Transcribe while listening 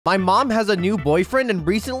My mom has a new boyfriend, and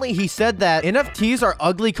recently he said that NFTs are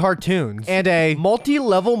ugly cartoons and a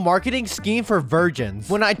multi-level marketing scheme for virgins.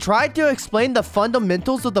 When I tried to explain the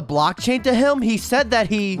fundamentals of the blockchain to him, he said that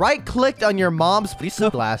he right-clicked on your mom's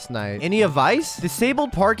Facebook last night. Any advice?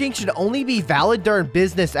 Disabled parking should only be valid during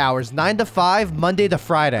business hours, 9 to 5, Monday to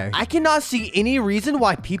Friday. I cannot see any reason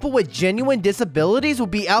why people with genuine disabilities will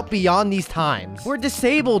be out beyond these times. We're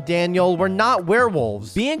disabled, Daniel. We're not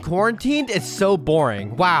werewolves. Being quarantined is so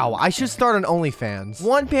boring. Wow, I should start an OnlyFans.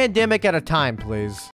 One pandemic at a time, please.